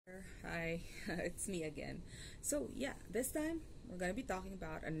Hi, it's me again. So yeah, this time we're gonna be talking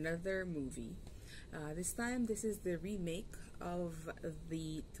about another movie. This time, this is the remake of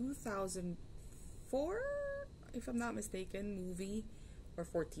the 2004, if I'm not mistaken, movie, or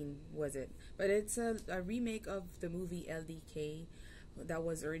 14 was it? But it's a remake of the movie LDK that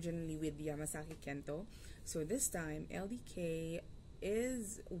was originally with Yamasaki Kento. So this time, LDK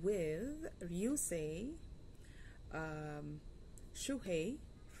is with Ryusei, Shuhei,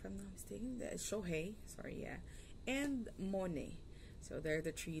 if I'm not mistaken, Shohei, sorry, yeah, and Mone. So they're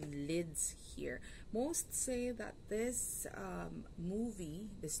the three leads here. Most say that this movie,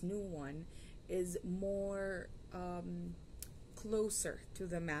 this new one, is more closer to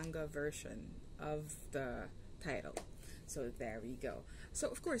the manga version of the title. So there we go. So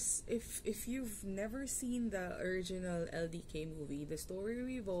of course, if you've never seen the original LDK movie, the story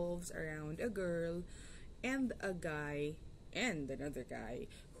revolves around a girl and a guy and another guy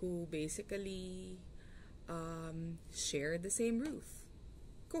who basically share the same roof,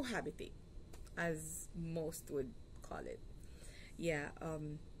 cohabitate, as most would call it. Yeah.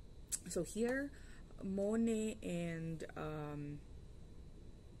 So here, Mone and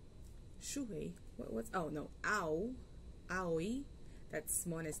Shuhei. What's oh no, Aoi. That's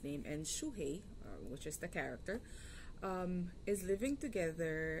Mone's name, and Shuhei, which is the character, is living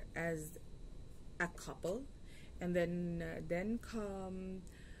together as a couple, and then come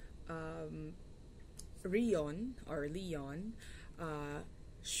Leon,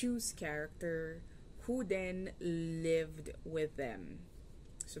 Shu's character, who then lived with them.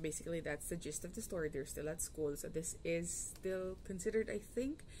 So basically, that's the gist of the story. They're still at school, so this is still considered, I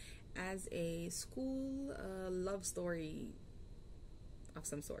think, as a school love story of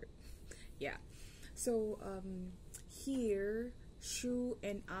some sort. Yeah. So here, Shu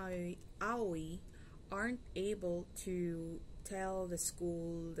and Aoi aren't able to tell the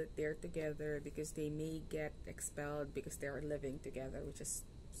school that they're together because they may get expelled because they're living together, which is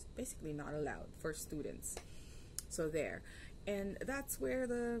basically not allowed for students. So there. And that's where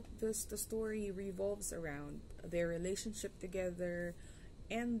the story revolves around their relationship together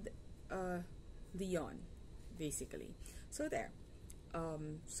and Leon, basically. So there.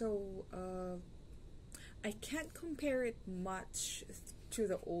 I can't compare it much to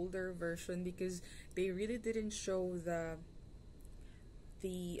the older version because they really didn't show the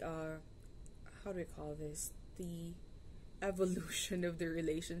how do we call this, the evolution of the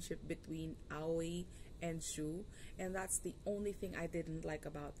relationship between Aoi and Shu, and that's the only thing I didn't like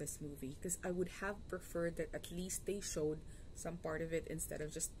about this movie, because I would have preferred that at least they showed some part of it instead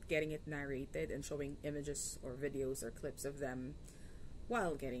of just getting it narrated and showing images or videos or clips of them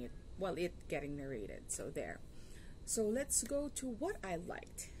while it getting narrated. So there. So let's go to what I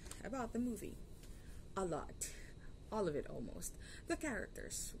liked about the movie. A lot. All of it almost. The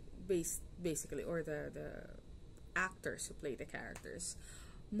characters, basically, or the actors who play the characters.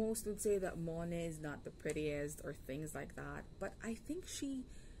 Most would say that Mone is not the prettiest or things like that, but I think she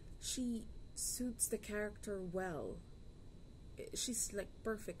suits the character well. She's like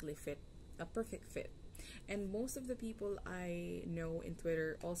perfectly fit, a perfect fit. And most of the people I know in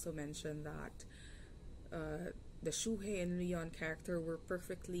Twitter also mentioned that the Shuhei and Leon character were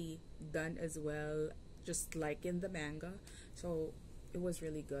perfectly done as well, just like in the manga. So it was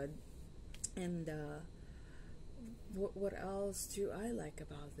really good. And what else do I like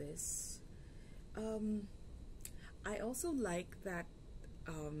about this? I also like that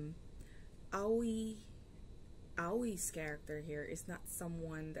Aoi's character here is not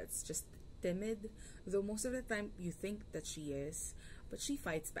someone that's just timid, though most of the time you think that she is, but she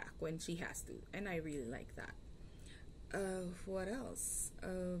fights back when she has to, and I really like that. What else?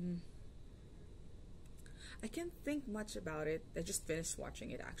 I can't think much about it. I just finished watching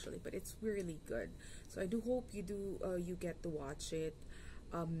it actually, but it's really good. So I do hope you get to watch it.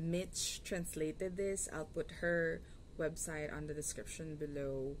 Mitch translated this. I'll put her website on the description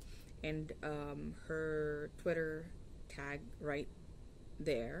below, and her Twitter tag right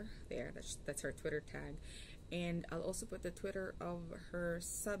there. That's her Twitter tag, and I'll also put the Twitter of her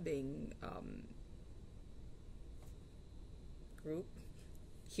subbing group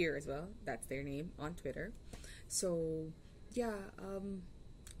here as well. That's their name on Twitter. So yeah,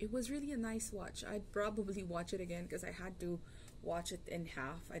 it was really a nice watch. I'd probably watch it again because I had to watch it in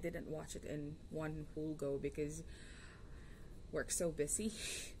half. I didn't watch it in one whole go because work's so busy.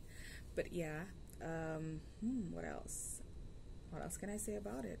 But yeah, what else? What else can I say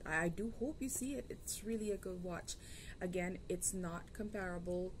about it? I do hope you see it. It's really a good watch. Again, it's not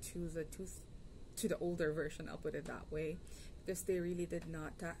comparable to the older version, I'll put it that way, because they really did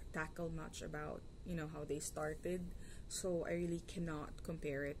not tackle much about how they started. so I really cannot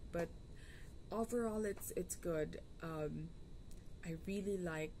compare it. But overall, it's good. I really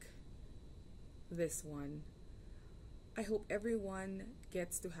like this one. I hope everyone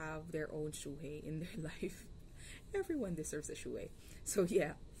gets to have their own shuhei in their life. Everyone deserves a shuhei. So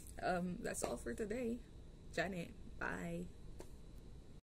yeah, that's all for today. Jane, bye.